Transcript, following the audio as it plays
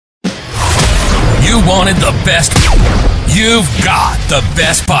You wanted the best? You've got the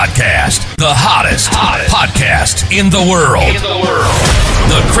best podcast, the hottest podcast in the world.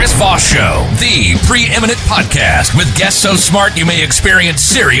 The Chris Voss Show, the preeminent podcast with guests so smart you may experience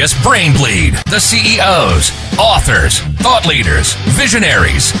serious brain bleed. The CEOs, authors, thought leaders,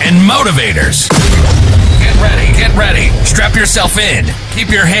 visionaries, and motivators. Get ready. Strap yourself in. Keep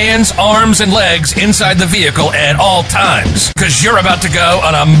your hands, arms, and legs inside the vehicle at all times, because you're about to go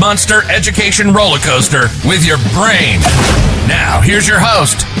on a monster education roller coaster with your brain. Now, here's your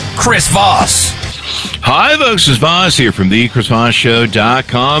host, Chris Voss. Hi, folks. It's Voss here from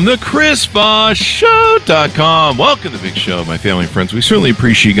thechrisvossshow.com, thechrisvossshow.com. Welcome to the big show, my family and friends. We certainly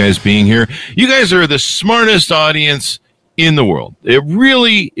appreciate you guys being here. You guys are the smartest audience in the world. It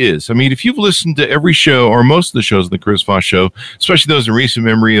really is. I mean, if you've listened to every show or most of the shows in the Chris Voss Show, especially those in recent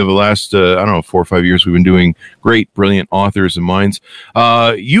memory of the last, 4 or 5 years, we've been doing great, brilliant authors and minds.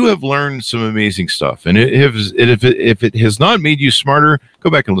 You have learned some amazing stuff. And if it has not made you smarter, go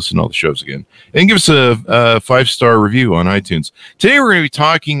back and listen to all the shows again. And give us a 5-star review on iTunes. Today, we're going to be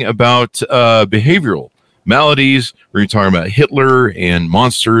talking about behavioral maladies. We're going to be talking about Hitler and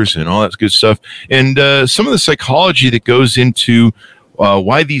monsters and all that good stuff, and some of the psychology that goes into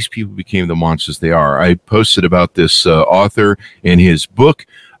why these people became the monsters they are. I posted about this author and his book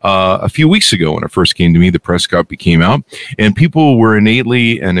a few weeks ago when it first came to me. The press copy came out, and people were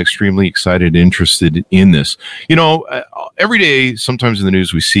innately and extremely excited and interested in this. You know, every day, sometimes in the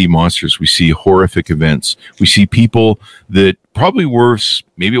news, we see monsters, we see horrific events, we see people that probably were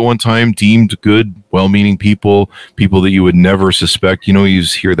maybe at one time deemed good, well-meaning people that you would never suspect. You know, you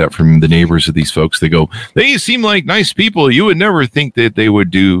just hear that from the neighbors of these folks. They go, they seem like nice people. You would never think that they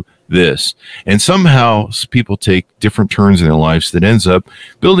would do this. And somehow people take different turns in their lives that ends up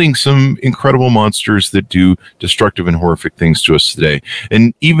building some incredible monsters that do destructive and horrific things to us today.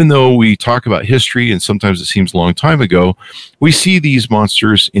 And even though we talk about history and sometimes it seems a long time ago, we see these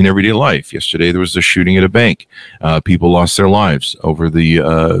monsters in everyday life. Yesterday, there was a shooting at a bank. People lost their lives over the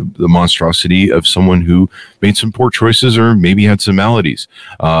monstrosity of someone who made some poor choices or maybe had some maladies.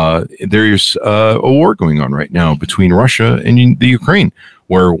 There's a war going on right now between Russia and the Ukraine,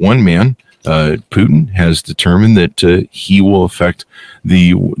 where one man, Putin, has determined that he will affect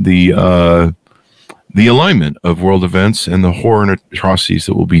the alignment of world events and the horror and atrocities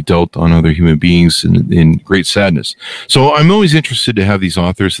that will be dealt on other human beings in great sadness. So I'm always interested to have these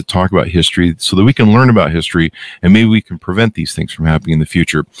authors that talk about history so that we can learn about history and maybe we can prevent these things from happening in the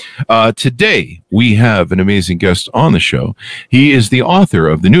future. Today, we have an amazing guest on the show. He is the author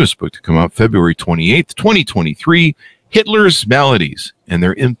of the newest book to come out February 28th, 2023, Hitler's Maladies and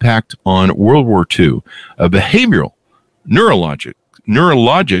Their Impact on World War II, a behavioral neurologist.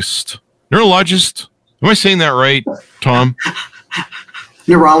 Am I saying that right, Tom?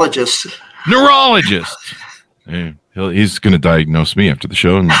 Neurologist. Hey, he's going to diagnose me after the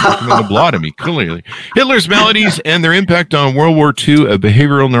show and recommend a blot of me, clearly. Hitler's Maladies and Their Impact on World War II, a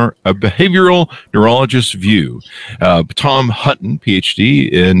behavioral neurologist's view. Tom Hutton,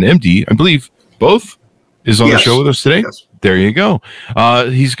 PhD and MD, I believe both, is on the show with us today. Yes. There you go.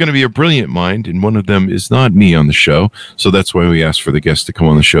 He's going to be a brilliant mind, and one of them is not me on the show. So that's why we asked for the guest to come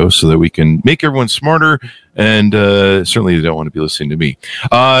on the show so that we can make everyone smarter, and certainly they don't want to be listening to me.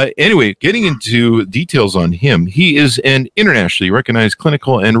 Anyway, getting into details on him, he is an internationally recognized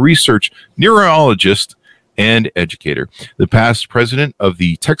clinical and research neurologist and educator, the past president of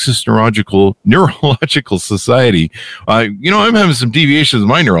the Texas Neurological Society. I'm having some deviations in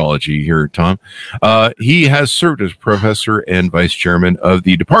my neurology here, Tom. He has served as professor and vice chairman of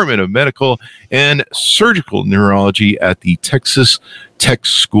the Department of Medical and Surgical Neurology at the Texas Tech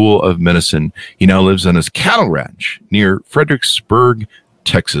School of Medicine. He now lives on his cattle ranch near Fredericksburg,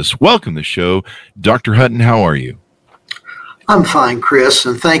 Texas. Welcome to the show, Dr. Hutton. How are you? I'm fine, Chris,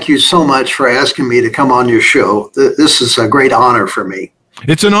 and thank you so much for asking me to come on your show. This is a great honor for me.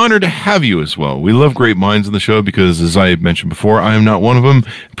 It's an honor to have you as well. We love great minds on the show because, as I mentioned before, I am not one of them.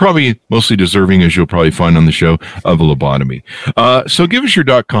 Probably mostly deserving, as you'll probably find on the show, of a lobotomy. So give us your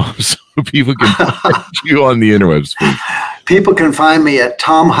 .com so people can find you on the interwebs, please. People can find me at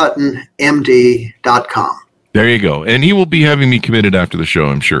tomhuttonmd.com. There you go. And he will be having me committed after the show,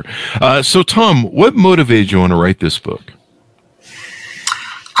 I'm sure. So, Tom, what motivated you on to write this book?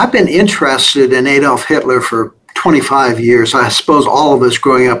 I've been interested in Adolf Hitler for 25 years. I suppose all of us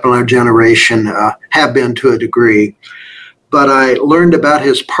growing up in our generation have been to a degree. But I learned about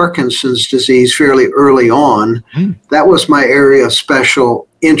his Parkinson's disease fairly early on. That was my area of special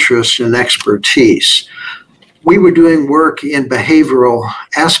interest and expertise. We were doing work in behavioral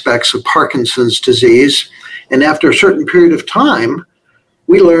aspects of Parkinson's disease, and after a certain period of time,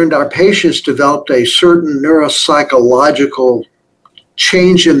 we learned our patients developed a certain neuropsychological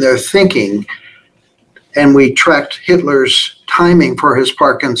change in their thinking, and we tracked Hitler's timing for his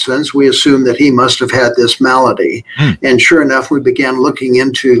Parkinson's. We assumed that he must have had this malady. And sure enough, we began looking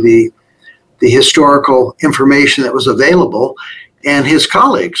into the historical information that was available, and his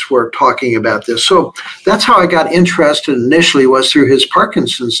colleagues were talking about this. So that's how I got interested initially, was through his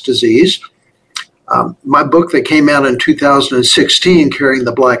Parkinson's disease. My book that came out in 2016, Carrying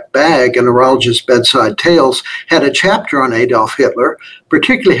the Black Bag, A Neurologist's Bedside Tales, had a chapter on Adolf Hitler,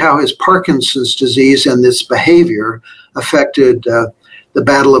 particularly how his Parkinson's disease and this behavior affected the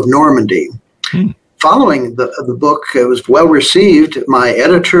Battle of Normandy. Following the book, it was well received. My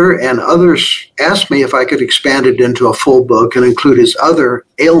editor and others asked me if I could expand it into a full book and include his other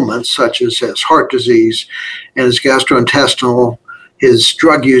ailments, such as his heart disease and his gastrointestinal, his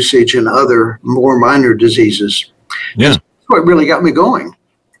drug usage, and other more minor diseases. Yeah. That's what really got me going.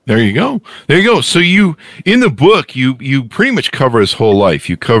 There you go. There you go. So you, in the book, you pretty much cover his whole life.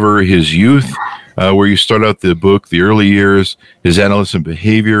 You cover his youth, where you start out the book, the early years, his adolescent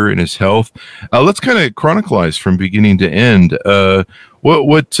behavior, and his health. Let's kind of chronicleize from beginning to end. Tell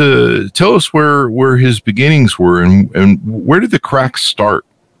us where his beginnings were, and where did the cracks start?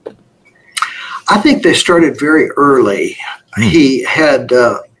 I think they started very early. He had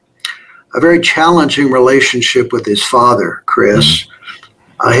a very challenging relationship with his father, Chris.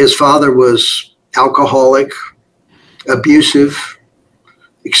 His father was alcoholic, abusive,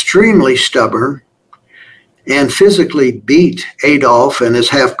 extremely stubborn, and physically beat Adolf and his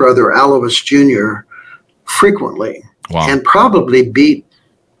half-brother Alois Jr. frequently. Wow. And probably beat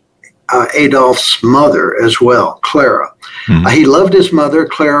Adolf's mother as well, Clara. He loved his mother.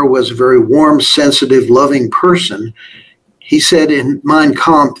 Clara was a very warm, sensitive, loving person. He said in Mein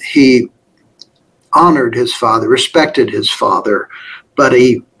Kampf he honored his father, respected his father, but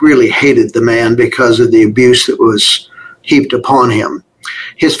he really hated the man because of the abuse that was heaped upon him.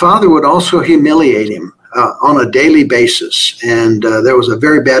 His father would also humiliate him on a daily basis, and there was a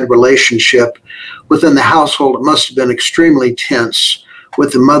very bad relationship within the household. It must have been extremely tense,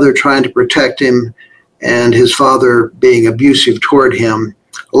 with the mother trying to protect him and his father being abusive toward him.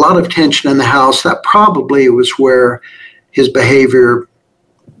 A lot of tension in the house. That probably was where his behavior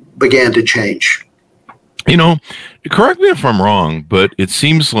began to change. You know, correct me if I'm wrong, but it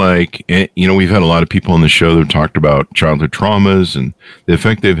seems like, you know, we've had a lot of people on the show that have talked about childhood traumas and the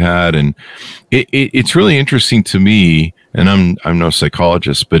effect they've had. And it's really interesting to me, and I'm no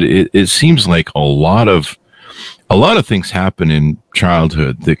psychologist, but it seems like a lot of things happen in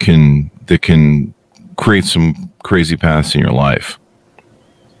childhood that can create some crazy paths in your life.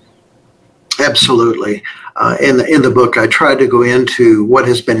 Absolutely. In the book, I tried to go into what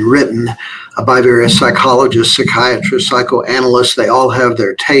has been written by various psychologists, psychiatrists, psychoanalysts. They all have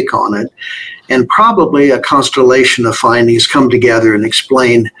their take on it. And probably a constellation of findings come together and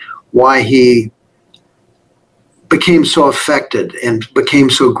explain why he became so affected and became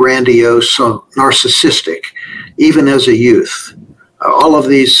so grandiose, so narcissistic, even as a youth. All of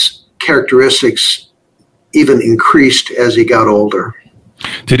these characteristics even increased as he got older.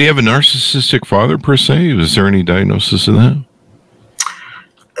 Did he have a narcissistic father, per se? Was there any diagnosis of that?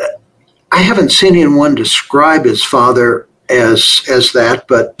 I haven't seen anyone describe his father as that,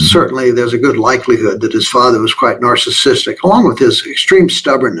 but certainly there's a good likelihood that his father was quite narcissistic, along with his extreme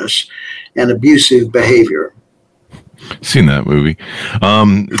stubbornness and abusive behavior. Seen that movie.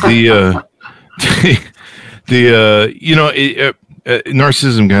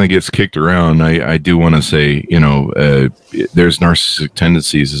 Narcissism kind of gets kicked around. I do want to say, there's narcissistic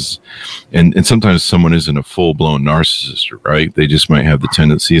tendencies, and sometimes someone isn't a full-blown narcissist, right? They just might have the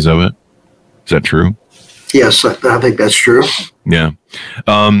tendencies of it. Is that true? Yes, I think that's true. Yeah.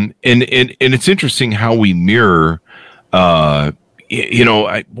 And it's interesting how we mirror, when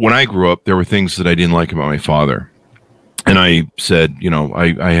I grew up, there were things that I didn't like about my father. And I said,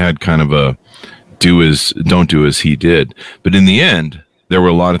 I had kind of a don't do as he did. But in the end, there were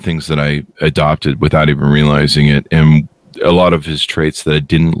a lot of things that I adopted without even realizing it, and a lot of his traits that I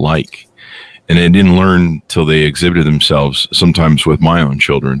didn't like. And I didn't learn till they exhibited themselves, sometimes with my own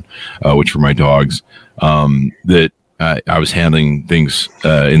children, which were my dogs, that I was handling things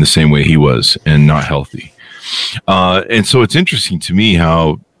in the same way he was, and not healthy. And so it's interesting to me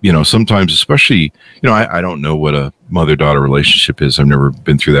how, sometimes, especially, I don't know what a mother-daughter relationship is. I've never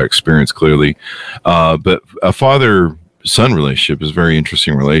been through that experience, clearly. But a father-son relationship is a very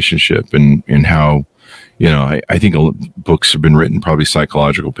interesting relationship, and how, I think books have been written, probably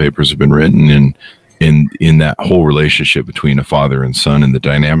psychological papers have been written in that whole relationship between a father and son, and the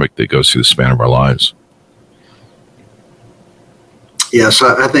dynamic that goes through the span of our lives. Yes,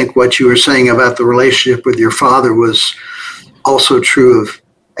 I think what you were saying about the relationship with your father was also true of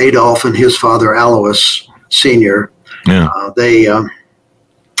Adolf and his father, Alois Sr. Yeah. They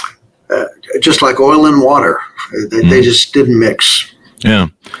just like oil and water, they just didn't mix. Yeah,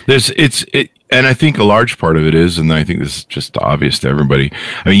 and I think a large part of it is, and I think this is just obvious to everybody.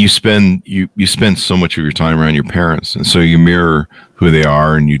 I mean, you spend so much of your time around your parents, and so you mirror who they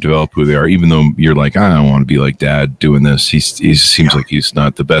are, and you develop who they are. Even though you're like, I don't want to be like Dad doing this. He seems like he's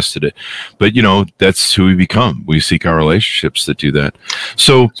not the best at it, but that's who we become. We seek our relationships that do that.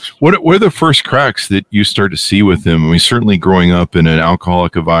 So, what are the first cracks that you start to see with him? I mean, certainly growing up in an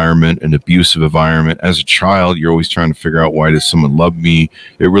alcoholic environment, an abusive environment, as a child, you're always trying to figure out, why does someone love me?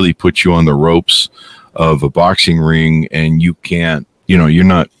 It really puts you on the ropes of a boxing ring, and you can't, you're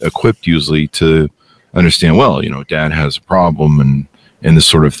not equipped usually to understand, well, Dad has a problem and this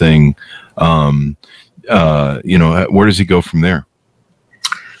sort of thing. Where does he go from there?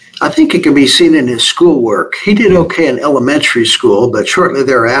 I think it can be seen in his schoolwork. He did okay in elementary school, but shortly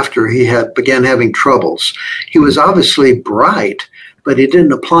thereafter he began having troubles. He was obviously bright, but he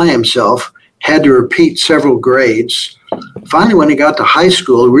didn't apply himself, had to repeat several grades. Finally, when he got to high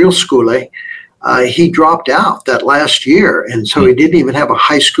school, real school, he dropped out that last year, and so he didn't even have a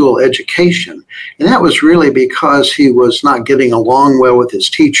high school education. And that was really because he was not getting along well with his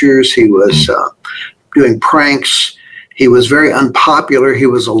teachers. He was doing pranks. He was very unpopular. He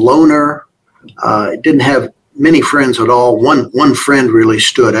was a loner. Didn't have many friends at all. One friend really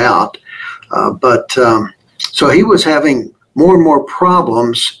stood out. So he was having more and more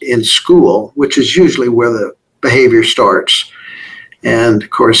problems in school, which is usually where the behavior starts. And, of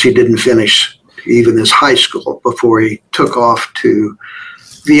course, he didn't finish even his high school before he took off to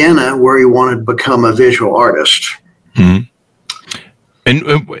Vienna, where he wanted to become a visual artist. Mm-hmm.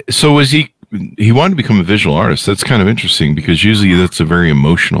 And so he wanted to become a visual artist. That's kind of interesting, because usually that's a very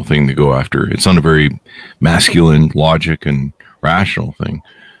emotional thing to go after. It's not a very masculine, logic, and rational thing.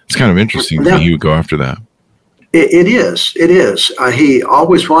 It's kind of interesting that he would go after that. It is. He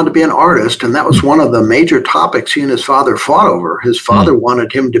always wanted to be an artist, and that was one of the major topics he and his father fought over. His father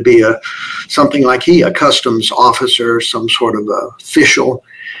wanted him to be something like a customs officer, some sort of official,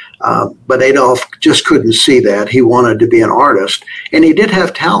 but Adolf just couldn't see that. He wanted to be an artist, and he did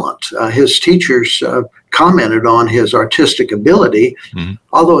have talent. His teachers commented on his artistic ability.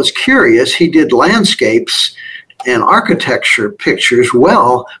 Although it's curious, he did landscapes and architecture pictures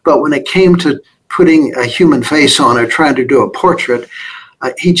well, but when it came to putting a human face on it, trying to do a portrait,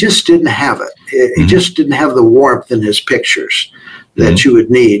 he just didn't have it. He just didn't have the warmth in his pictures that you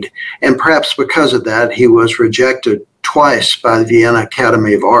would need. And perhaps because of that, he was rejected twice by the Vienna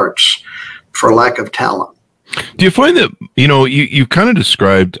Academy of Arts for lack of talent. Do you find that, you kind of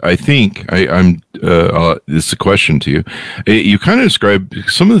described, I think, this is a question to you. You kind of described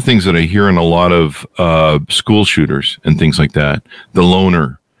some of the things that I hear in a lot of school shooters and things like that. The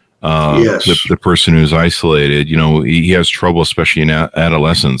loner. Yes. The person who's isolated, he has trouble, especially in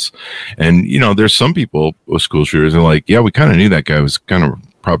adolescence. And, there's some people with school shooters are like, yeah, we kind of knew that guy was kind of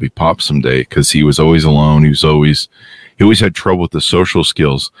probably pop someday, because he was always alone. He always had trouble with the social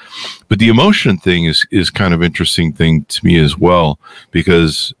skills. But the emotion thing is kind of interesting thing to me as well,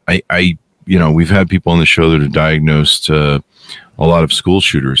 because we've had people on the show that have diagnosed a lot of school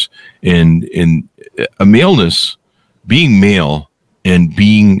shooters, and a maleness, being male, and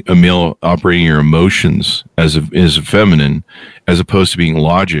being a male operating your emotions as a feminine, as opposed to being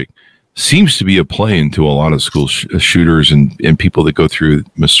logic, seems to be a play into a lot of school shooters and people that go through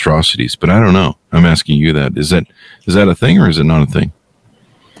monstrosities. But I don't know. I'm asking you that. Is that a thing, or is it not a thing?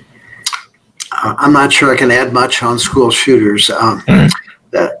 I'm not sure I can add much on school shooters.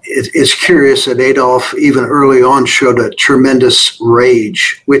 It's curious that Adolf, even early on, showed a tremendous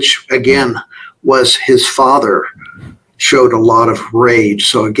rage, which, again, was his father showed a lot of rage.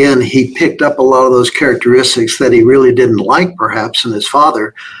 So again, he picked up a lot of those characteristics that he really didn't like, perhaps, in his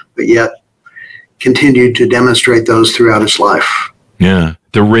father, but yet continued to demonstrate those throughout his life. Yeah,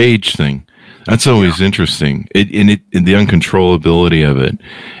 the rage thing. That's always interesting. In the uncontrollability of it,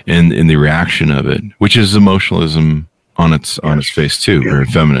 and in the reaction of it, which is emotionalism on its face too, very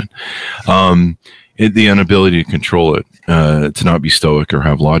feminine. The inability to control it, to not be stoic or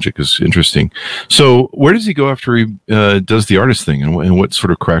have logic, is interesting. So where does he go after he does the artist thing, and what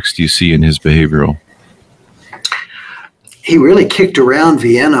sort of cracks do you see in his behavioral? He really kicked around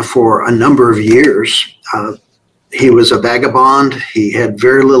Vienna for a number of years. He was a vagabond. He had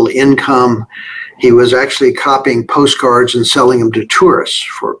very little income. He was actually copying postcards and selling them to tourists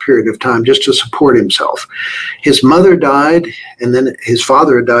for a period of time just to support himself. His mother died, and then his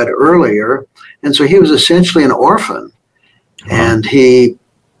father died earlier, and so he was essentially an orphan. And he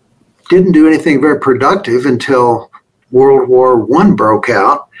didn't do anything very productive until World War I broke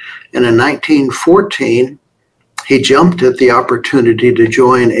out. And in 1914, he jumped at the opportunity to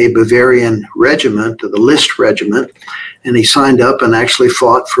join a Bavarian regiment, the List Regiment, and he signed up and actually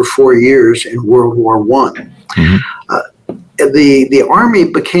fought for 4 years in World War I. The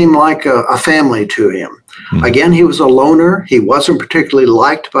Army became like a family to him. Again, he was a loner. He wasn't particularly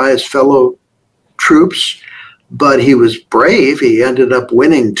liked by his fellow troops, but he was brave. He ended up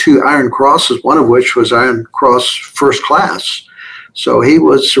winning 2 Iron Crosses, one of which was Iron Cross First Class. So he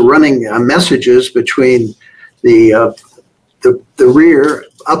was running messages between the rear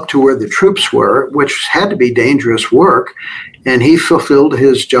up to where the troops were, which had to be dangerous work, and he fulfilled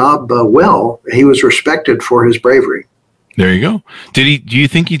his job well. He was respected for his bravery. There you go. Do you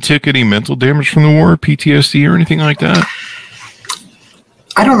think he took any mental damage from the war, PTSD or anything like that?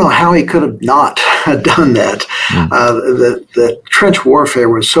 I don't know how he could have not done that. The trench warfare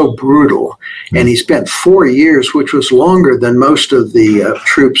was so brutal, and he spent 4 years, which was longer than most of the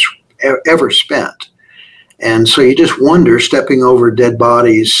troops ever spent. And so you just wonder, stepping over dead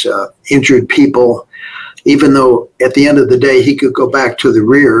bodies, injured people, even though at the end of the day he could go back to the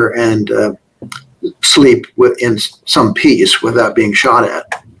rear and sleep in some peace without being shot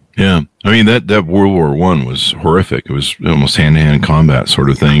at. Yeah. I mean, that World War I was horrific. It was almost hand-to-hand combat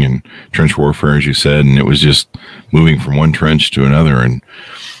sort of thing, and trench warfare, as you said, and it was just moving from one trench to another. And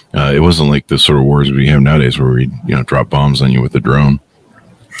it wasn't like the sort of wars we have nowadays where we, drop bombs on you with a drone.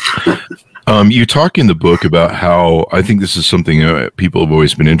 You talk in the book about how, I think this is something people have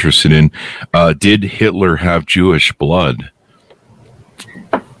always been interested in. Did Hitler have Jewish blood?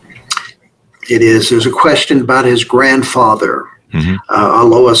 It is. There's a question about his grandfather.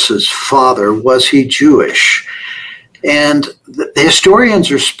 Alois's father, was he Jewish? And the historians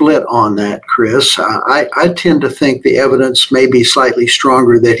are split on that, Chris. I tend to think the evidence may be slightly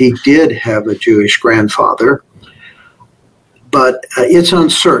stronger that he did have a Jewish grandfather, but it's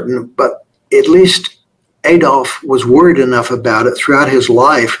uncertain. But at least Adolf was worried enough about it throughout his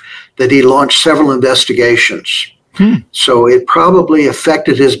life that he launched several investigations. So it probably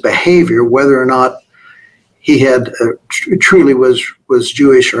affected his behavior, whether or not he had truly was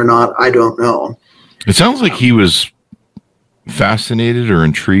Jewish or not, I don't know. It sounds like he was fascinated or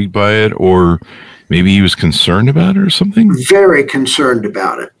intrigued by it, or maybe he was concerned about it or something? Very concerned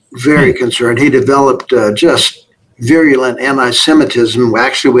about it. Very concerned. He developed just virulent anti-Semitism,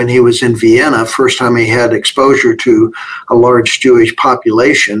 actually, when he was in Vienna, first time he had exposure to a large Jewish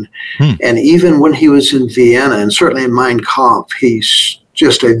population. And even when he was in Vienna, and certainly in Mein Kampf, he's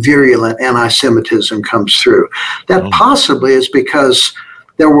just a virulent anti-Semitism comes through. That possibly is because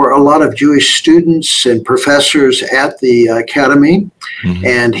there were a lot of Jewish students and professors at the academy,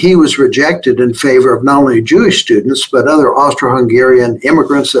 and he was rejected in favor of not only Jewish students, but other Austro-Hungarian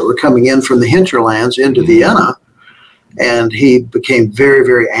immigrants that were coming in from the hinterlands into Vienna. And he became very,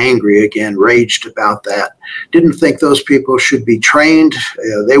 very angry again, raged about that. Didn't think those people should be trained.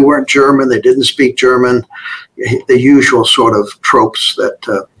 They weren't German. They didn't speak German. The usual sort of tropes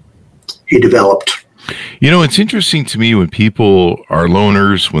that he developed. It's interesting to me when people are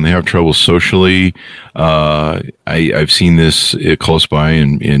loners, when they have trouble socially. I've seen this close by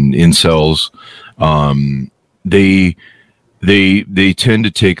in incels. They tend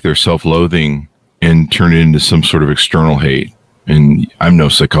to take their self-loathing and turn it into some sort of external hate. And I'm no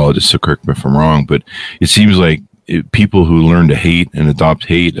psychologist, so correct me if I'm wrong, but it seems like people who learn to hate and adopt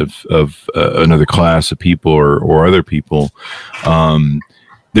hate of another class of people or other people,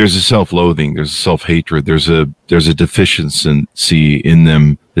 there's a self-loathing, there's a self-hatred, there's a deficiency in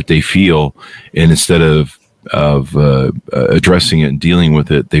them that they feel, and instead of addressing it and dealing with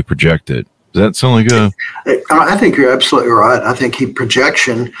it, they project it. Does that sound like a... I think you're absolutely right. I think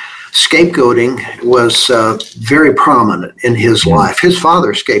scapegoating was very prominent in his life. His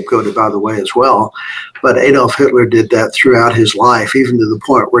father scapegoated, by the way, as well. But Adolf Hitler did that throughout his life, even to the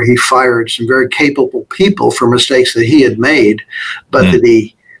point where he fired some very capable people for mistakes that he had made, but that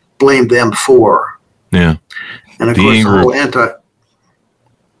he blamed them for. Yeah. And of course, the whole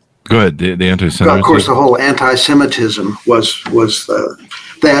Go ahead. The anti-Semitism. Of course, the whole anti-Semitism was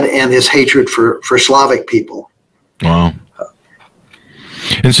that, and his hatred for Slavic people. Wow.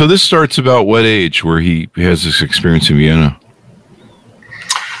 And so this starts about what age, where he has this experience in Vienna?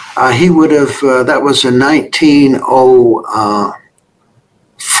 He would have, that was in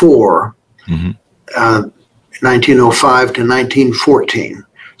 1904, 1905 to 1914.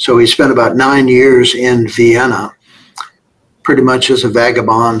 So he spent about 9 years in Vienna, pretty much as a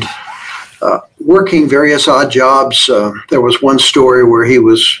vagabond, working various odd jobs. There was one story where he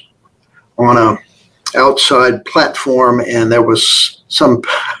was on outside platform, and there was some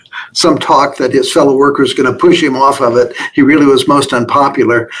talk that his fellow workers were going to push him off of it. He really was most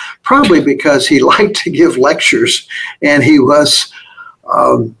unpopular, probably because he liked to give lectures, and he was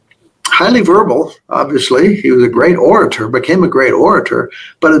highly verbal, obviously. He was a great orator, became a great orator,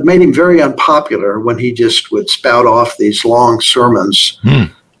 but it made him very unpopular when he just would spout off these long sermons,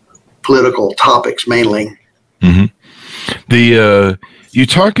 political topics mainly. You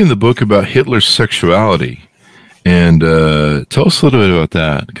talk in the book about Hitler's sexuality, and tell us a little bit about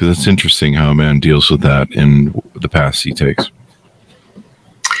that, because it's interesting how a man deals with that in the paths he takes.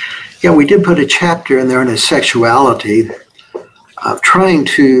 Yeah, we did put a chapter in there on his sexuality, trying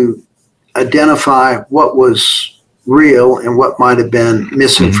to identify what was real and what might have been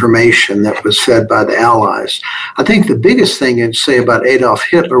misinformation that was fed by the Allies. I think the biggest thing I'd say about Adolf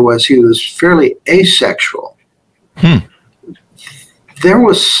Hitler was he was fairly asexual. There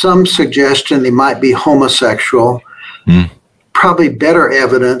was some suggestion he might be homosexual, probably better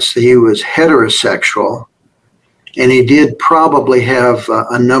evidence that he was heterosexual, and he did probably have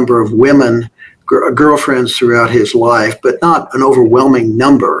a number of women, girlfriends throughout his life, but not an overwhelming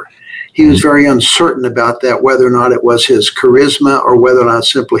number. He was very uncertain about that, whether or not it was his charisma or whether or not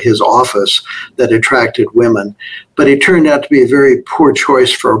simply his office that attracted women. But he turned out to be a very poor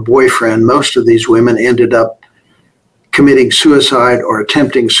choice for a boyfriend. Most of these women ended up committing suicide or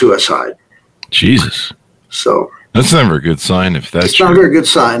attempting suicide. Jesus. So that's never a good sign if that's not a very good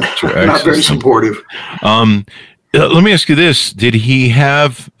sign. Not very supportive. Let me ask you this. Did he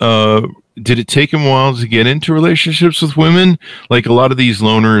have did it take him a while to get into relationships with women? Like a lot of these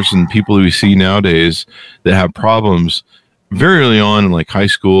loners and people we see nowadays that have problems very early on in like high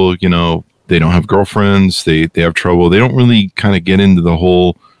school, you know, they don't have girlfriends, they have trouble. They don't really kind of get into the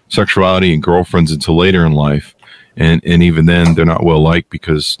whole sexuality and girlfriends until later in life. And even then they're not well liked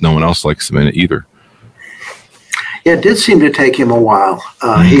because no one else likes them in it either. Yeah, it did seem to take him a while.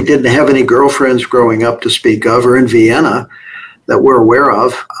 He didn't have any girlfriends growing up to speak of, or in Vienna that we're aware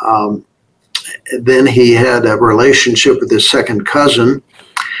of. Then he had a relationship with his second cousin,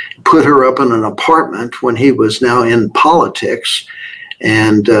 put her up in an apartment when he was now in politics.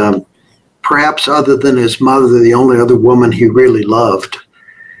 And perhaps other than his mother, the only other woman he really loved.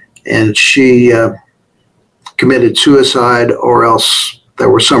 And she committed suicide, or else there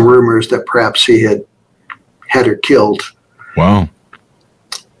were some rumors that perhaps he had her killed. Wow.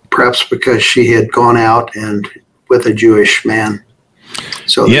 Perhaps because she had gone out and with a Jewish man.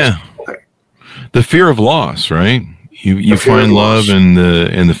 So yeah, the fear of loss, right? You find love in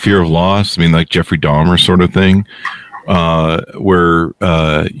the fear of loss. I mean, like Jeffrey Dahmer sort of thing, where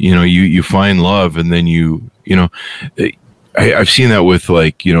you find love and then I've seen that with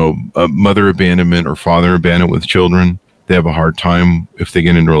like mother abandonment or father abandonment with children. They have a hard time if they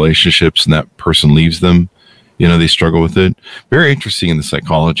get into relationships and that person leaves them. They struggle with it. Very interesting in the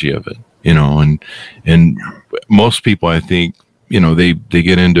psychology of it, and most people, I think, they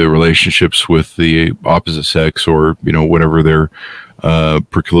get into relationships with the opposite sex or, whatever their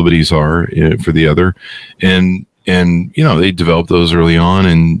proclivities are for the other. And they develop those early on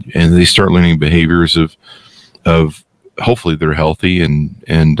and they start learning behaviors of hopefully they're healthy and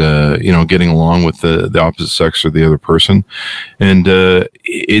getting along with the opposite sex or the other person. And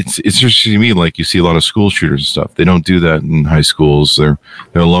it's interesting to me, like you see a lot of school shooters and stuff. They don't do that in high schools. They're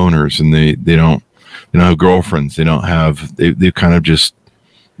loners and they don't have girlfriends. They don't have, they've kind of just,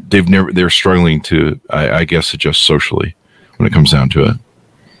 they're struggling to, I guess, adjust socially when it comes down to it.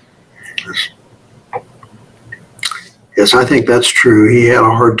 Yes, I think that's true. He had a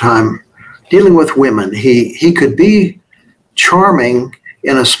hard time dealing with women. He could be charming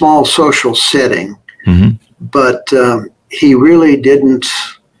in a small social setting, but he really didn't,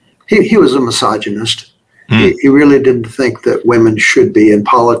 he was a misogynist. He really didn't think that women should be in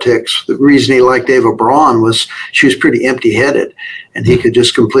politics. The reason he liked Eva Braun was she was pretty empty-headed, and he could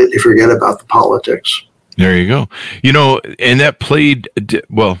just completely forget about the politics. There you go. And that played,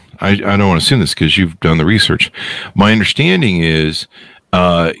 well, I don't want to assume this because you've done the research. My understanding is,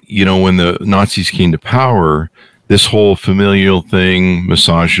 when the Nazis came to power, this whole familial thing,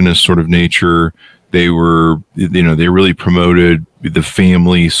 misogynist sort of nature, they were, they really promoted the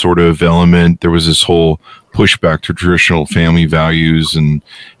family sort of element. There was this whole pushback to traditional family values and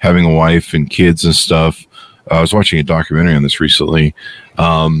having a wife and kids and stuff. I was watching a documentary on this recently.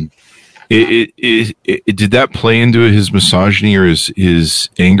 Did that play into his misogyny or his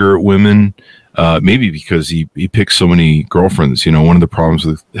anger at women? Maybe because he picked so many girlfriends. One of the problems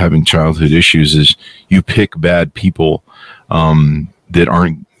with having childhood issues is you pick bad people that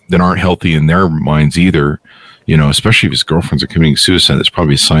aren't healthy in their minds either. Especially if his girlfriends are committing suicide, that's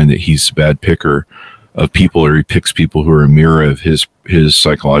probably a sign that he's a bad picker people, or he picks people who are a mirror of his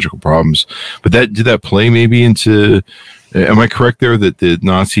psychological problems. But did that play maybe into? Am I correct there that the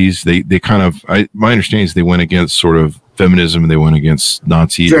Nazis they kind of my understanding is they went against sort of feminism, and they went against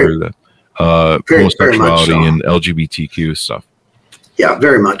Nazi or the homosexuality very so. and LGBTQ stuff. Yeah,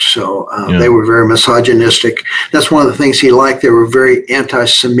 very much so. They were very misogynistic. That's one of the things he liked. They were very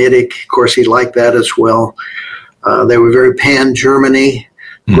anti-Semitic. Of course, he liked that as well. They were very pan-Germany,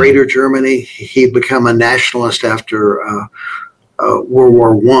 Greater Germany. He'd become a nationalist after World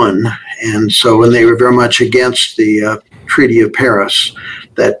War I. And so, and they were very much against the Treaty of Paris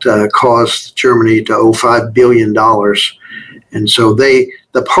that caused Germany to owe $5 billion. And so the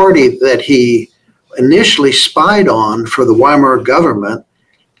party that he initially spied on for the Weimar government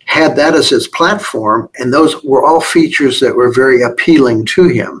had that as its platform, and those were all features that were very appealing to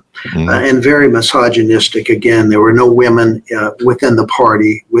him and very misogynistic. Again, there were no women within the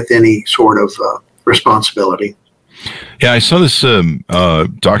party with any sort of responsibility. Yeah, I saw this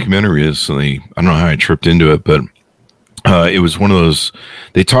documentary recently. I don't know how I tripped into it, but it was one of those.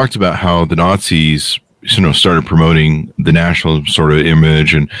 They talked about how the Nazis started promoting the national sort of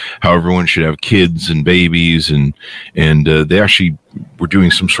image and how everyone should have kids and babies, and they actually were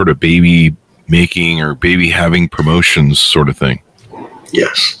doing some sort of baby making or baby having promotions sort of thing.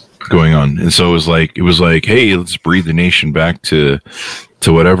 Yes, going on. And so it was like, hey, let's breed the nation back to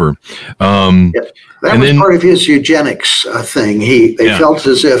whatever. That was part of his eugenics thing. They felt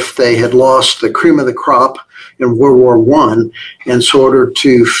as if they had lost the cream of the crop in World War I, and so in order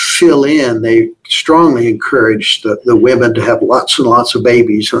to fill in, they strongly encouraged the women to have lots and lots of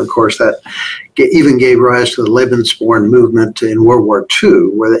babies. And of course, that even gave rise to the Lebensborn movement in World War II,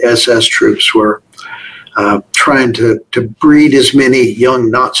 where the SS troops were trying to breed as many young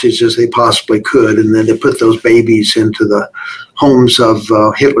Nazis as they possibly could, and then to put those babies into the homes of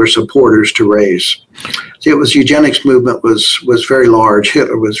Hitler supporters to raise. So it was eugenics movement was very large.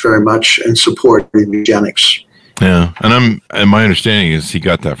 Hitler was very much in support of eugenics. Yeah, and my understanding is he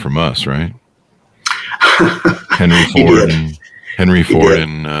got that from us, right? Henry Ford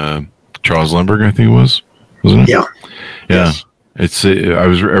and Charles Lindbergh, I think it was, wasn't it? Yeah. Yes. It's I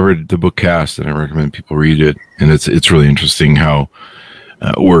read the book Cast, and I recommend people read it. And it's really interesting how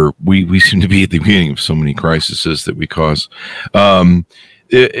we seem to be at the beginning of so many crises that we cause.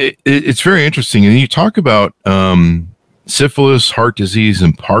 It's very interesting, and you talk about syphilis, heart disease,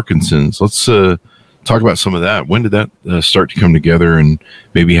 and Parkinson's. Let's talk about some of that. When did that start to come together and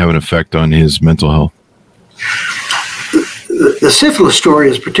maybe have an effect on his mental health? The syphilis story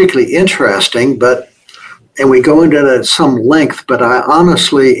is particularly interesting, and we go into it at some length, but I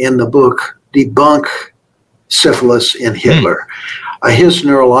honestly, in the book, debunk syphilis in Hitler. His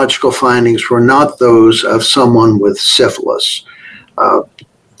neurological findings were not those of someone with syphilis.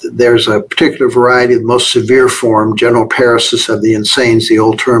 There's a particular variety, the most severe form, general paresis of the insane is the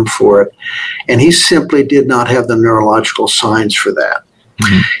old term for it, and he simply did not have the neurological signs for that.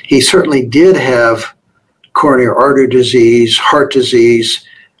 Mm-hmm. He certainly did have coronary artery disease, heart disease.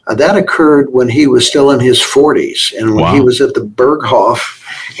 That occurred when he was still in his 40s, and when he was at the Berghof,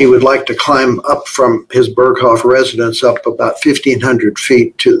 he would like to climb up from his Berghof residence up about 1,500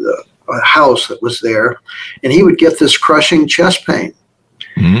 feet to the house that was there, and he would get this crushing chest pain.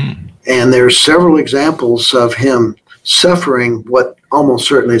 Mm. And there's several examples of him suffering what almost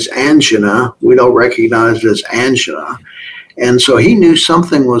certainly is angina. We don't recognize it as angina. And so he knew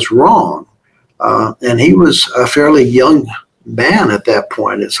something was wrong. And he was a fairly young man at that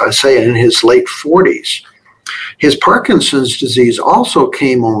point, as I say, in his late 40s. His Parkinson's disease also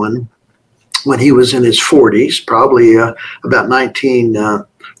came on when he was in his 40s, probably about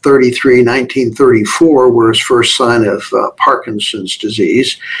 1933, 1934 were his first sign of Parkinson's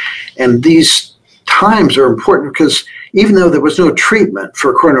disease. And these times are important because even though there was no treatment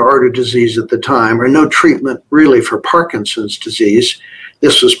for coronary artery disease at the time, or no treatment really for Parkinson's disease,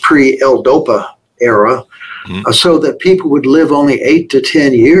 this was pre-L-DOPA era, so that people would live only 8 to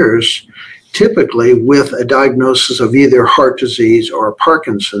 10 years, typically with a diagnosis of either heart disease or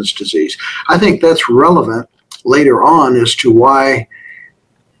Parkinson's disease. I think that's relevant later on as to why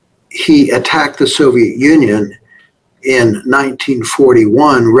he attacked the Soviet Union in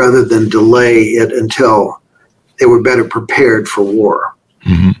 1941 rather than delay it until they were better prepared for war.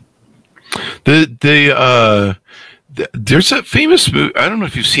 Mm-hmm. There's that famous movie, I don't know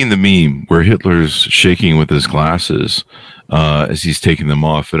if you've seen the meme where Hitler's shaking with his glasses as he's taking them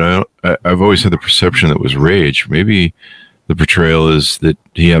off. And I've always had the perception that was rage. Maybe the portrayal is that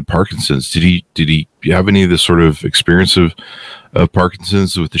he had Parkinson's. Did he have any of the sort of experience of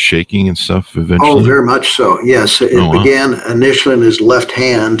Parkinson's with the shaking and stuff eventually? Oh, very much so. Yes, it began initially in his left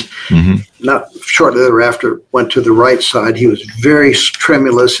hand. Not shortly thereafter, went to the right side. He was very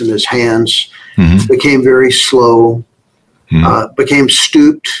tremulous in his hands. Became very slow. Became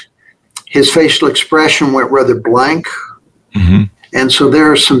stooped. His facial expression went rather blank. And so there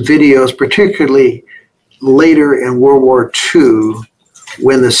are some videos, particularly later in World War II,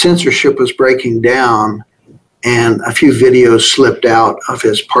 when the censorship was breaking down, and a few videos slipped out of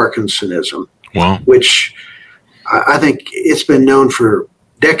his Parkinsonism, which I think it's been known for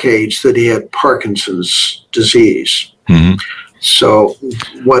decades that he had Parkinson's disease. So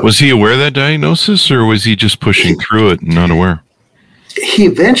was he aware of that diagnosis, or was he just pushing through it and not aware? He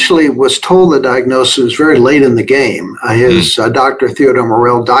eventually was told the diagnosis very late in the game. His Dr. Theodore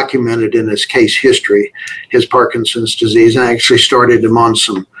Morell documented in his case history his Parkinson's disease, and actually started him on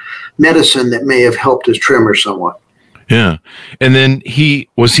some medicine that may have helped his tremor somewhat. Yeah. And then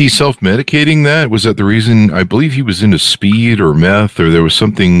was he self-medicating that? Was that the reason? I believe he was into speed or meth, or there was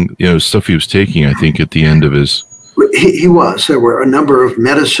something, stuff he was taking, I think, at the end of his... He was. There were a number of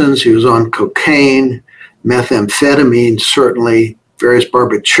medicines. He was on cocaine, methamphetamine, certainly, various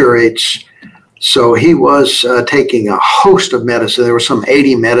barbiturates. So he was taking a host of medicine. There were some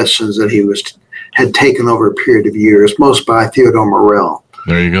 80 medicines that he had taken over a period of years, most by Theodore Morell.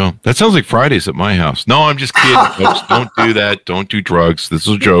 There you go. That sounds like Fridays at my house. No, I'm just kidding, folks. Don't do that. Don't do drugs. This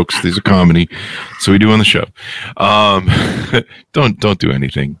is jokes. These are comedy. So we do on the show. Don't do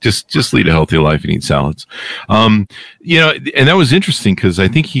anything. Just lead a healthy life and eat salads. And that was interesting because I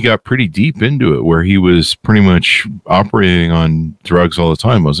think he got pretty deep into it, where he was pretty much operating on drugs all the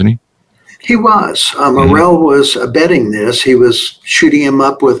time, wasn't he? He was. Morell was abetting this. He was shooting him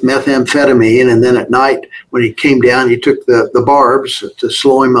up with methamphetamine, and then at night when he came down, he took the barbs to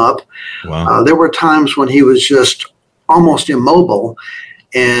slow him up. Wow. There were times when he was just almost immobile,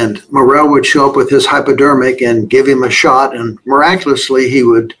 and Morell would show up with his hypodermic and give him a shot, and miraculously he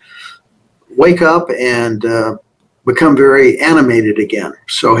would wake up and become very animated again.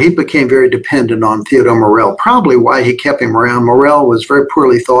 So he became very dependent on Theodore Morell, probably why he kept him around. Morell was very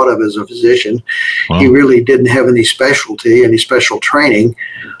poorly thought of as a physician. Wow. He really didn't have any specialty, any special training.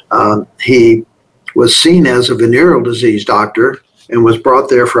 He was seen as a venereal disease doctor and was brought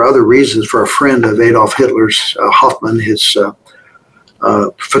there for other reasons, for a friend of Adolf Hitler's, Hutton, his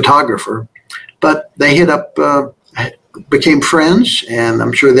photographer. But they hit up, became friends, and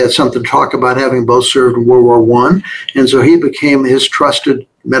I'm sure they had something to talk about, having both served in World War I. And so he became his trusted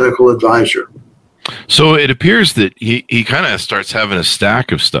medical advisor. So it appears that he kind of starts having a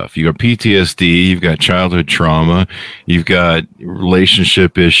stack of stuff. You got PTSD, you've got childhood trauma, you've got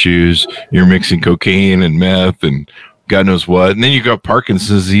relationship issues, you're mixing cocaine and meth and God knows what. And then you got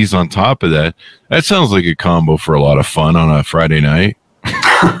Parkinson's disease on top of that. That sounds like a combo for a lot of fun on a Friday night.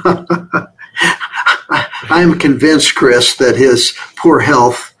 I am convinced, Chris, that his poor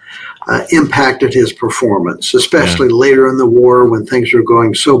health impacted his performance, especially later in the war when things were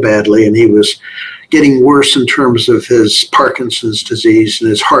going so badly and he was getting worse in terms of his Parkinson's disease and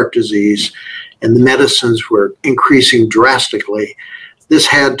his heart disease, and the medicines were increasing drastically. This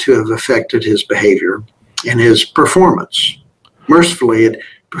had to have affected his behavior and his performance. Mercifully,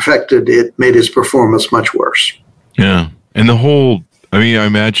 it made his performance much worse. Yeah. And I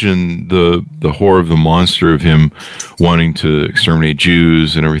imagine the horror of the monster of him wanting to exterminate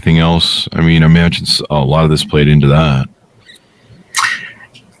Jews and everything else. I imagine a lot of this played into that.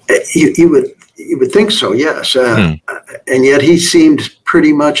 You would think so, yes. And yet he seemed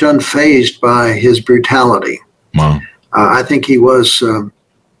pretty much unfazed by his brutality. Wow. I think he was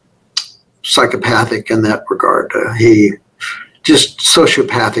psychopathic in that regard. He just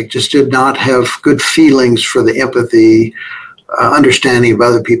sociopathic, just did not have good feelings for the empathy, understanding of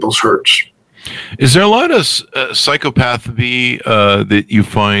other people's hurts. Is there a lot of psychopathy that you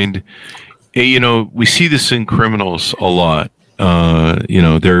find? We see this in criminals a lot.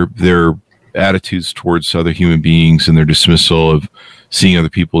 Their attitudes towards other human beings and their dismissal of seeing other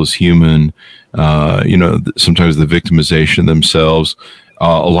people as human. Sometimes the victimization themselves.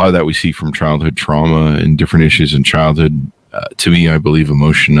 A lot of that we see from childhood trauma and different issues in childhood. To me, I believe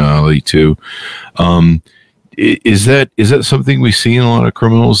emotionality too. Is that something we see in a lot of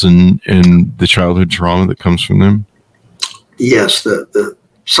criminals and the childhood trauma that comes from them? Yes, the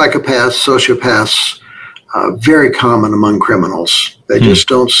psychopaths, sociopaths, very common among criminals. They just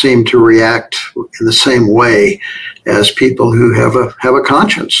don't seem to react in the same way as people who have a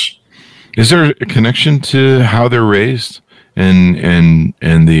conscience. Is there a connection to how they're raised and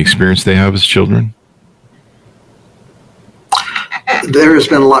the experience they have as children? There has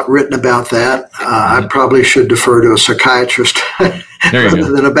been a lot written about that. I probably should defer to a psychiatrist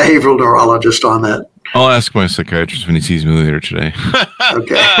rather than a behavioral neurologist on that. I'll ask my psychiatrist when he sees me later today.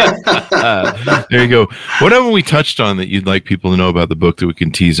 Okay. There you go. What haven't we touched on that you'd like people to know about the book that we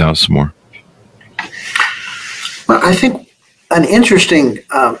can tease out some more? Well, I think an interesting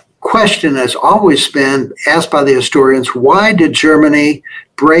question has always been asked by the historians: why did Germany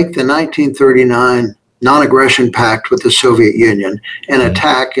break the 1939 non-aggression pact with the Soviet Union and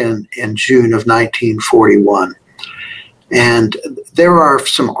attack in June of 1941? And there are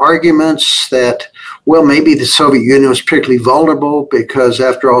some arguments that, well, maybe the Soviet Union was particularly vulnerable because,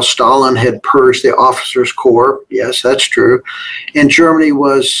 after all, Stalin had purged the officers' corps. Yes, that's true. And Germany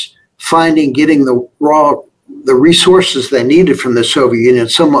was getting the resources they needed from the Soviet Union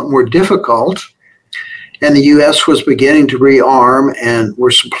somewhat more difficult. And the U.S. was beginning to rearm and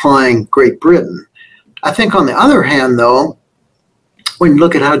were supplying Great Britain. I think, on the other hand, though, when you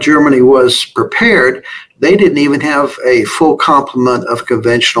look at how Germany was prepared, they didn't even have a full complement of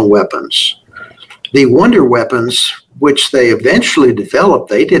conventional weapons. The wonder weapons, which they eventually developed,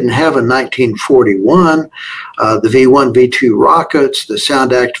 they didn't have in 1941. The V-1, V-2 rockets, the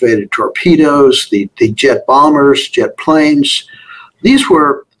sound-activated torpedoes, the jet bombers, jet planes. These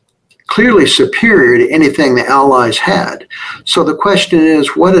were clearly superior to anything the Allies had. So the question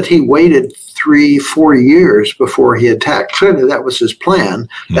is, what if he waited 3-4 years before he attacked? Clearly that was his plan.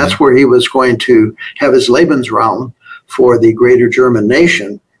 Mm-hmm. That's where he was going to have his Lebensraum for the greater German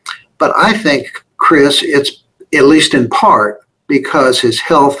nation. But I think, Chris, it's at least in part because his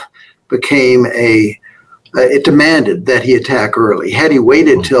health became it demanded that he attack early. Had he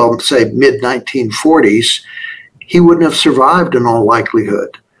waited till, say, mid-1940s, he wouldn't have survived in all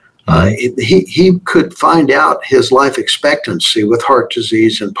likelihood. He could find out his life expectancy with heart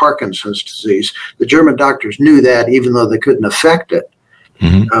disease and Parkinson's disease. The German doctors knew that, even though they couldn't affect it.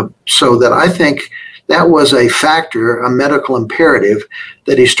 Mm-hmm. So that I think that was a factor, a medical imperative,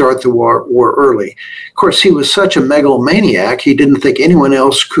 that he start the war early. Of course, he was such a megalomaniac, he didn't think anyone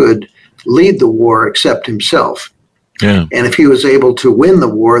else could lead the war except himself. Yeah. And if he was able to win the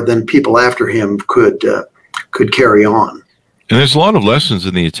war, then people after him could carry on. And there's a lot of lessons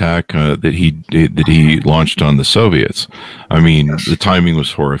in the attack that he launched on the Soviets. I mean, yes. The timing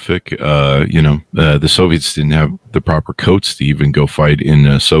was horrific. The Soviets didn't have the proper coats to even go fight in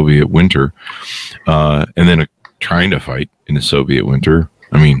a Soviet winter, and then trying to fight in the Soviet winter.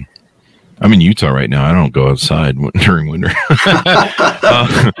 I mean, I'm in Utah right now. I don't go outside during winter.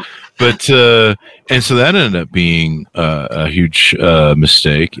 And so that ended up being a huge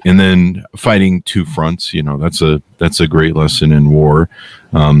mistake. And then fighting two fronts, that's a great lesson in war.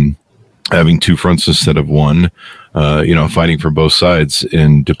 Having two fronts instead of one, fighting from both sides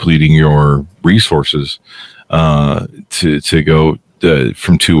and depleting your resources to go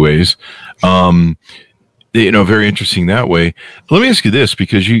from two ways. Very interesting that way. Let me ask you this,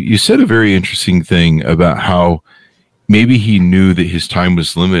 because you said a very interesting thing about how maybe he knew that his time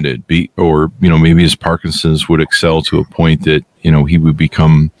was limited, or maybe his Parkinson's would excel to a point that he would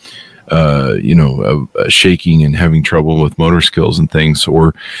become shaking and having trouble with motor skills and things.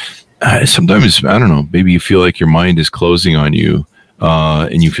 Or sometimes, I don't know, maybe you feel like your mind is closing on you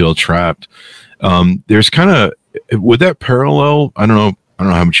and you feel trapped. There's would that parallel? I don't know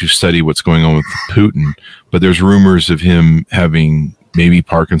how much you study what's going on with Putin, but there's rumors of him having maybe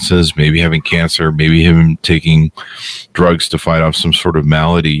Parkinson's, maybe having cancer, maybe him taking drugs to fight off some sort of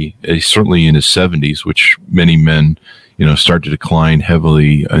malady. He's certainly in his 70s, which many men, start to decline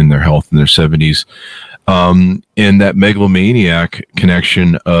heavily in their health in their 70s. And that megalomaniac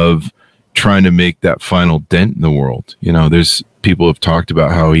connection of trying to make that final dent in the world. There's people have talked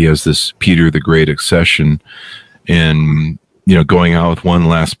about how he has this Peter the Great obsession and, going out with one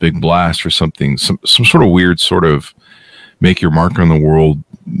last big blast or something, some sort of weird sort of make your mark on the world,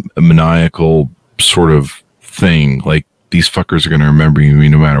 a maniacal sort of thing. Like, these fuckers are going to remember you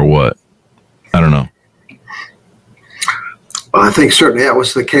no matter what. I don't know. Well, I think certainly that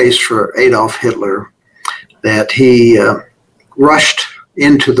was the case for Adolf Hitler, that he rushed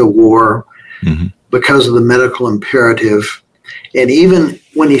into the war mm-hmm. because of the medical imperative. And even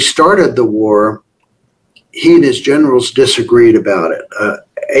when he started the war, he and his generals disagreed about it.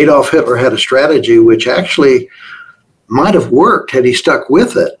 Adolf Hitler had a strategy which actually might have worked had he stuck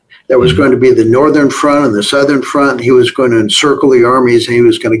with it. There was going to be the northern front and the southern front. He was going to encircle the armies, and he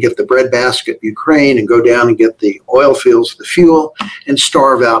was going to get the breadbasket Ukraine and go down and get the oil fields, the fuel, and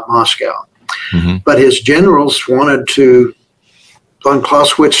starve out Moscow. Mm-hmm. But his generals wanted to, on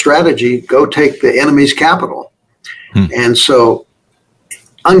Clausewitz strategy, go take the enemy's capital. And so,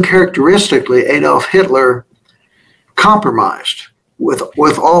 uncharacteristically, Adolf Hitler compromised.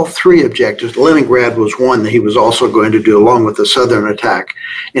 with all three objectives. Leningrad was one that he was also going to do along with the southern attack.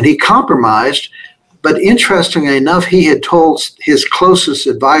 And he compromised, but interestingly enough, he had told his closest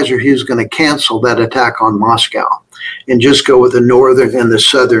advisor he was going to cancel that attack on Moscow and just go with the northern and the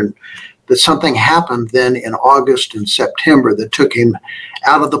southern. But something happened then in August and September that took him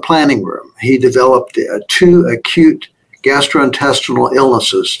out of the planning room. He developed 2 acute gastrointestinal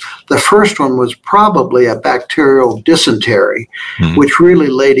illnesses. The first one was probably a bacterial dysentery, which really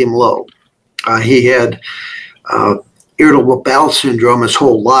laid him low. He had irritable bowel syndrome his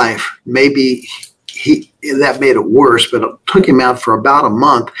whole life. Maybe that made it worse, but it took him out for about a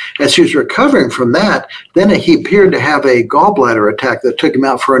month. As he was recovering from that, then he appeared to have a gallbladder attack that took him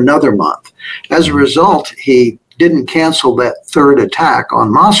out for another month. As a result, he didn't cancel that third attack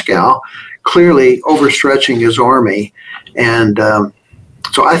on Moscow, clearly overstretching his army. And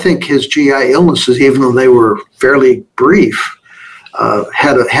so I think his GI illnesses, even though they were fairly brief,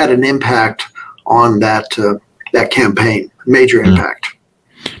 had an impact on that campaign, major impact.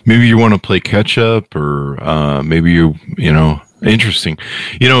 Maybe you want to play catch up, or maybe you know, interesting.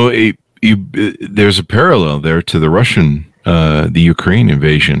 You know, there's a parallel there to the Russian, the Ukraine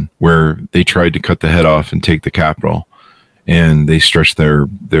invasion, where they tried to cut the head off and take the capital, and they stretched their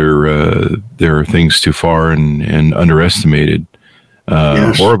things too far and underestimated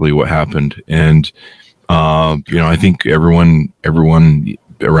horribly what happened. And you know, I think everyone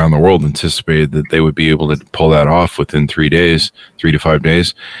around the world anticipated that they would be able to pull that off within 3 to 5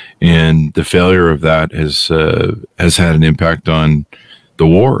 days, and the failure of that has had an impact on the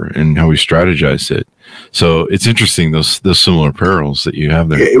war and how we strategized it. So it's interesting, those similar parallels that you have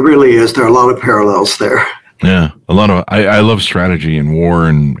there. It really is. There are a lot of parallels there. Yeah, a lot of I love strategy and war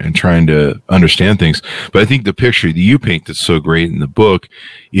and trying to understand things. But I think the picture that you paint that's so great in the book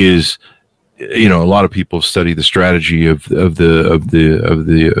is, you know, a lot of people study the strategy of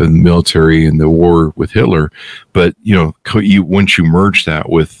the military and the war with Hitler, but you know, once you merge that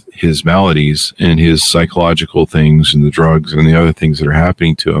with his maladies and his psychological things and the drugs and the other things that are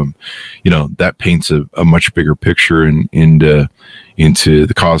happening to him, you know, that paints a much bigger picture into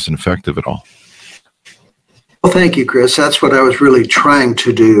the cause and effect of it all. Well, thank you, Chris. That's what I was really trying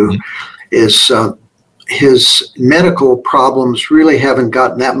to do. Is his medical problems really haven't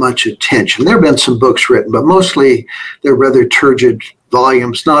gotten that much attention. There have been some books written, but mostly they're rather turgid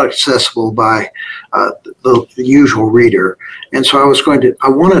volumes, not accessible by the usual reader. And so I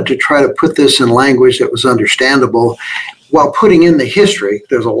wanted to try to put this in language that was understandable while putting in the history.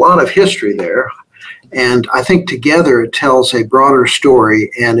 There's a lot of history there. And I think together it tells a broader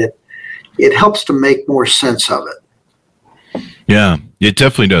story, and it helps to make more sense of it. Yeah, it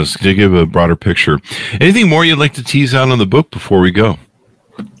definitely does, to give a broader picture. Anything more you'd like to tease out on the book before we go?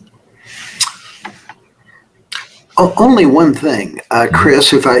 Only one thing,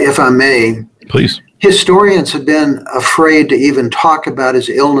 Chris, if I may. Please. Historians have been afraid to even talk about his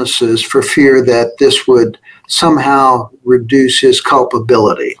illnesses for fear that this would somehow reduce his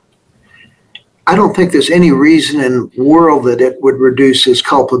culpability. I don't think there's any reason in the world that it would reduce his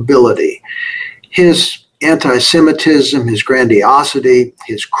culpability. His anti-Semitism, his grandiosity,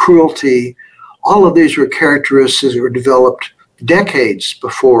 his cruelty, all of these were characteristics that were developed decades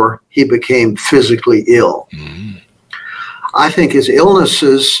before he became physically ill. Mm-hmm. I think his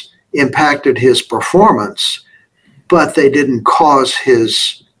illnesses impacted his performance, but they didn't cause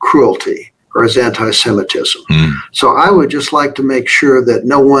his cruelty or his anti-Semitism. Mm. So I would just like to make sure that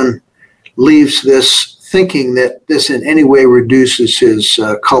no one leaves this thinking that this in any way reduces his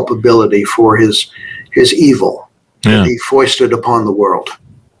culpability for his evil that he foisted upon the world.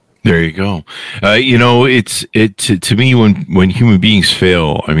 There you go. You know, to me, when human beings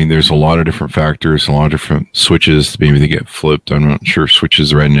fail, I mean, there's a lot of different factors, a lot of different switches. Maybe they get flipped. I'm not sure if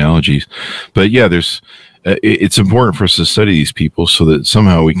switches are right analogies, but yeah, it's important for us to study these people so that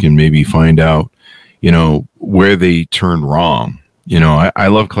somehow we can maybe find out, you know, where they turn wrong. You know, I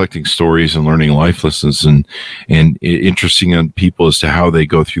love collecting stories and learning life lessons and interesting on people as to how they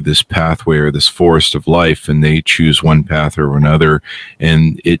go through this pathway or this forest of life, and they choose one path or another,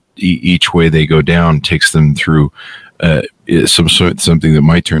 and each way they go down takes them through something that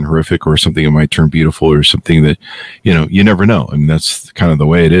might turn horrific or something that might turn beautiful or something that, you know, you never know. I mean, that's kind of the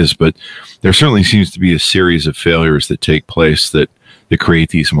way it is, but there certainly seems to be a series of failures that take place that create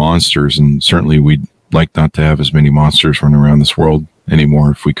these monsters, and certainly we'd like not to have as many monsters running around this world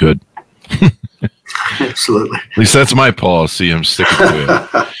anymore if we could. Absolutely. At least that's my policy. I'm sticking to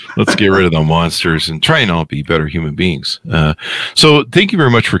it. Let's get rid of the monsters and try and all be better human beings. So thank you very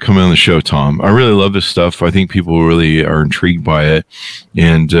much for coming on the show, Tom. I really love this stuff. I think people really are intrigued by it.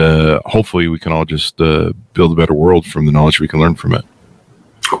 And hopefully we can all just build a better world from the knowledge we can learn from it.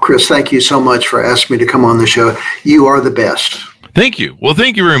 Well, Chris, thank you so much for asking me to come on the show. You are the best. Thank you. Well,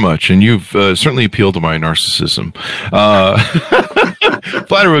 thank you very much. And you've certainly appealed to my narcissism.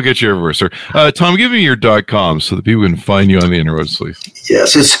 Flattery will get you everywhere, sir. Tom, give me your .com so that people can find you on the interwebs, please.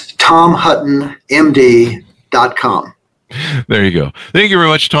 Yes, it's tomhuttonmd.com. There you go. Thank you very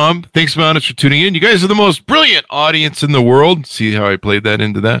much, Tom. Thanks so much for tuning in. You guys are the most brilliant audience in the world. See how I played that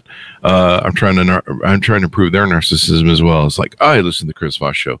into that? I'm trying to prove their narcissism as well. It's like, I listen to the Chris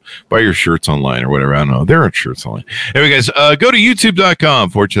Voss show. Buy your shirts online or whatever. I don't know. There are shirts online. Anyway, guys, go to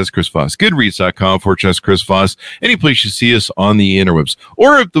youtube.com/Chris Voss, goodreads.com/Chris Voss, any place you see us on the interwebs,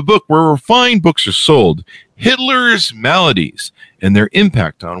 or the book where fine books are sold, Hitler's Maladies and Their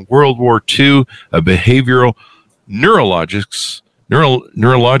Impact on World War II, a behavioral neurologist. You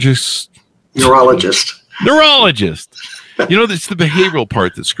know, it's the behavioral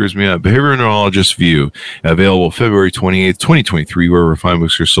part that screws me up. Behavioral neurologist view, available February 28th, 2023, wherever fine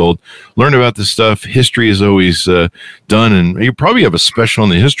books are sold. Learn about this stuff. History is always done, and you probably have a special on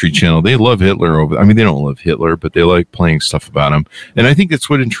the History Channel. They love Hitler. They don't love Hitler, but they like playing stuff about him. And I think that's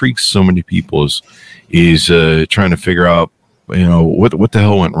what intrigues so many people is trying to figure out, what the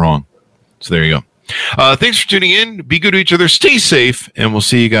hell went wrong. So there you go. Thanks for tuning in. Be good to each other. Stay safe, and we'll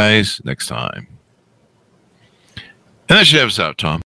see you guys next time. And that should have us out, Tom.